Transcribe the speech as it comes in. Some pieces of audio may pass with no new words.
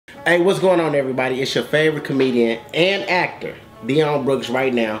Hey, what's going on, everybody? It's your favorite comedian and actor, Dyon Brooks,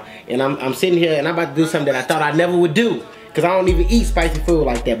 right now. And I'm sitting here and I'm about to do something that I thought I never would do, because I don't even eat spicy food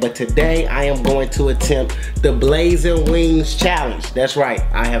like that. But today I am going to attempt the Blazin Wings Challenge. That's right,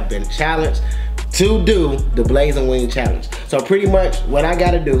 I have been challenged to do the Blazin Wing Challenge. So pretty much what I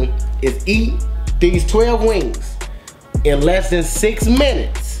gotta do is eat these 12 wings in less than 6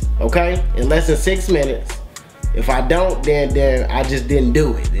 minutes, okay? In less than 6 minutes. If I don't, then I just didn't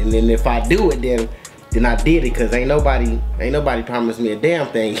do it. And then if I do it, then I did it, because ain't nobody promised me a damn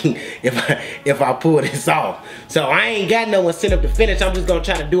thing if I pull this off. So I ain't got no incentive to finish. I'm just gonna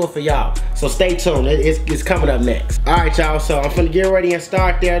try to do it for y'all. So stay tuned. It's coming up next. All right, y'all. So I'm finna get ready and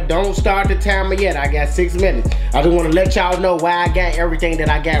start there. Don't start the timer yet. I got 6 minutes. I just want to let y'all know why I got everything that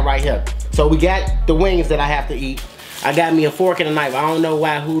I got right here. So we got the wings that I have to eat. I got me a fork and a knife. I don't know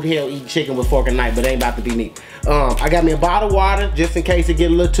why who the hell eat chicken with fork and knife, but it ain't about to be me. I got me a bottle of water just in case it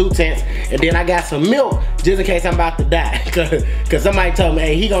get a little too tense. And then I got some milk just in case I'm about to die. Cause somebody told me,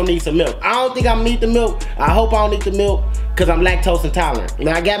 hey, he gonna need some milk. I don't think I'm gonna need the milk. I hope I don't need the milk, cause I'm lactose intolerant.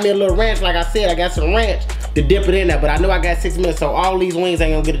 Now I got me a little ranch, like I said, I got some ranch to dip it in there, but I know I got 6 minutes, so all these wings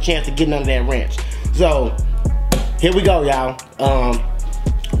ain't gonna get a chance to get none of that ranch. So here we go, y'all.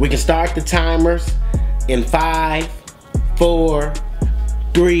 We can start the timers in 5, 4,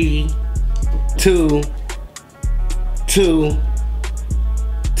 3, 2, 2,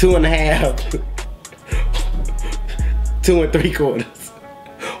 2.5, 2 3/4,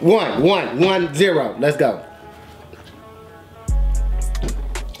 1, 1, 1, 0. Let's go.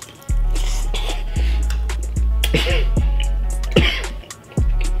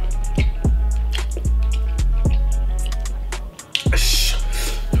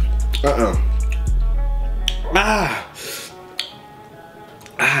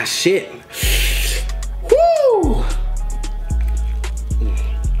 Shit. Woo!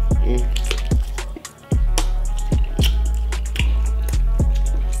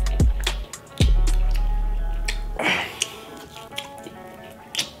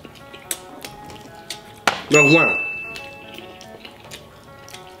 No one.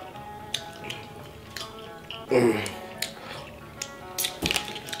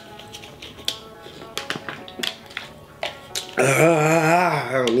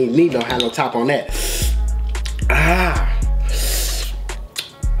 I don't need no have no top on that.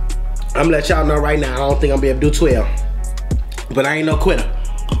 I'm gonna let y'all know right now, I don't think I'm gonna be able to do 12. But I ain't no quitter.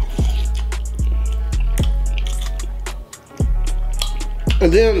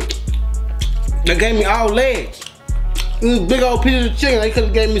 And then they gave me all legs. This big old piece of chicken, they could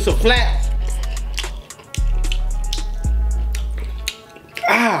have gave me some flats.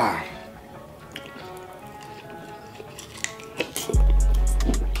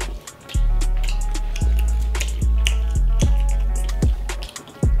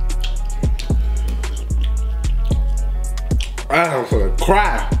 I'm gonna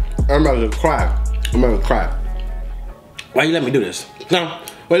cry. I'm about to cry. I'm about to cry. Why you let me do this? No,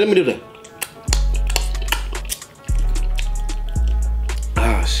 wait, let me do that.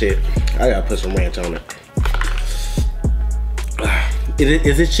 Ah, shit. I gotta put some ranch on it.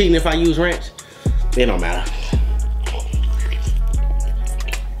 Is it cheating if I use ranch? It don't matter.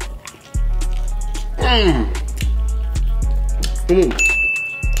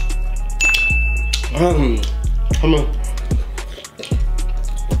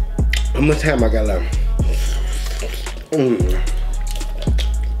 How much time I got left?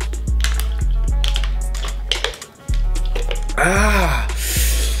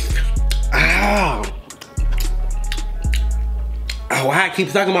 Oh, why I keep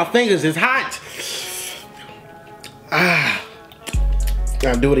sucking my fingers? It's hot.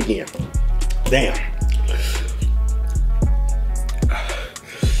 Gotta do it again. Damn.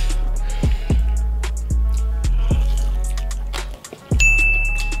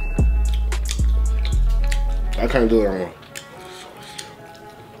 I can't do it anymore.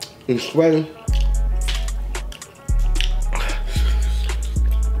 I'm sweating.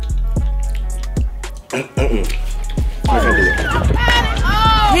 I can't do it.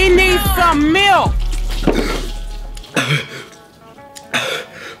 He needs some milk.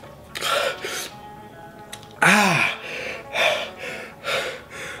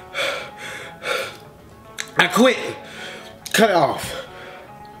 I quit. Cut it off.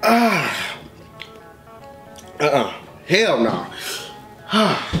 Hell no.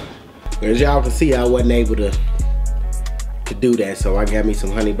 As y'all can see, I wasn't able to do that, so I got me some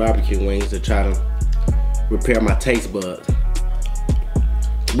honey barbecue wings to try to repair my taste buds.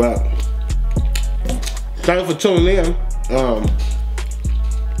 But thanks for tuning in. I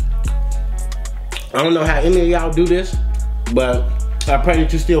don't know how any of y'all do this, but I pray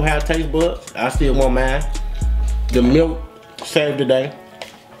that you still have taste buds. I still want mine. The milk saved the day.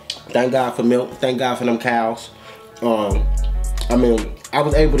 Thank God for milk. Thank God for them cows. I mean, I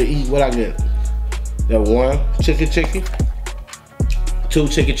was able to eat what I get. That 1 chicken, 2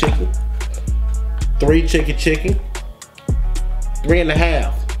 chicken, 3 chicken,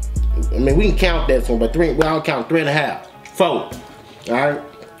 3.5. I mean, we can count that one, but we don't count 3.5. 4. All right.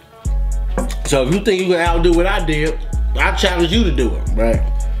 So if you think you can outdo what I did, I challenge you to do it, right?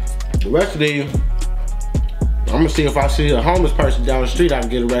 The rest of these, I'm gonna see if I see a homeless person down the street, I can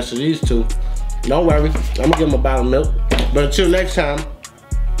get the rest of these too. Don't worry, I'm gonna give them a bottle of milk. But until next time,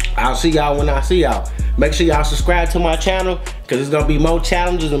 I'll see y'all when I see y'all. Make sure y'all subscribe to my channel, because there's gonna be more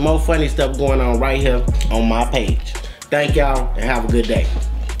challenges and more funny stuff going on right here on my page. Thank y'all and have a good day.